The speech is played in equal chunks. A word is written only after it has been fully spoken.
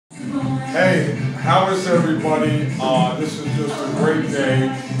Hey, how is everybody? This is just a great day.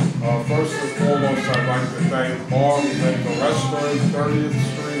 First and foremost, I'd like to thank Bar Mental Restaurant, 30th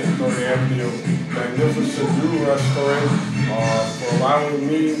Street and 30th Avenue, magnificent new restaurant, for allowing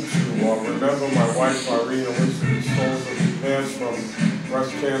me to remember my wife Irene, Elizabeth Souza, who passed from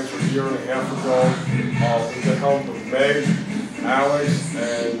breast cancer a year and a half ago, with the help of Meg, Alex,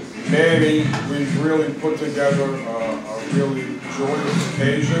 and Manny. We've really put together a really joyous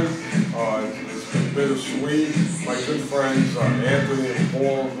occasion. It's been bittersweet. My good friends Anthony and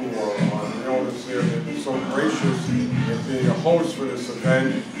Paul, who are the owners there, they've been so gracious in being a host for this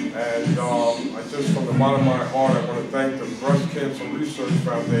event. And I just, from the bottom of my heart, I want to thank the Breast Cancer Research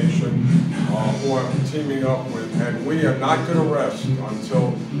Foundation, who I'm teaming up with. And we are not going to rest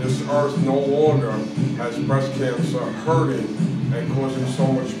until this earth no longer has breast cancer hurting and causing so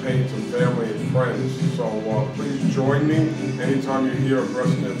much pain to family and friends. So please join me anytime you hear of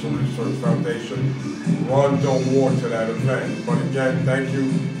Breast Cancer Research Foundation. Run, don't walk to that event. But again, thank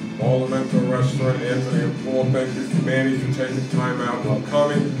you, All Mental Restaurant, Anthony and Paul. Thank you, Manny, for taking time out while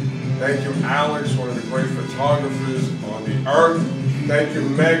coming. Thank you, Alex, one of the great photographers on the earth. Thank you,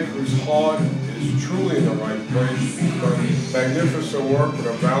 Meg, whose heart is truly in the right place. She's done magnificent work with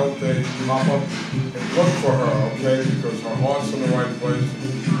a Valentine's pop-up. And look for her, okay, because her heart's in the right place.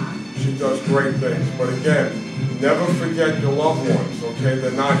 She does great things. But again, never forget your loved ones, okay?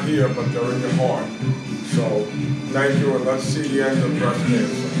 They're not here, but they're in your heart. So thank you, and let's see the end of breast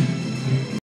cancer.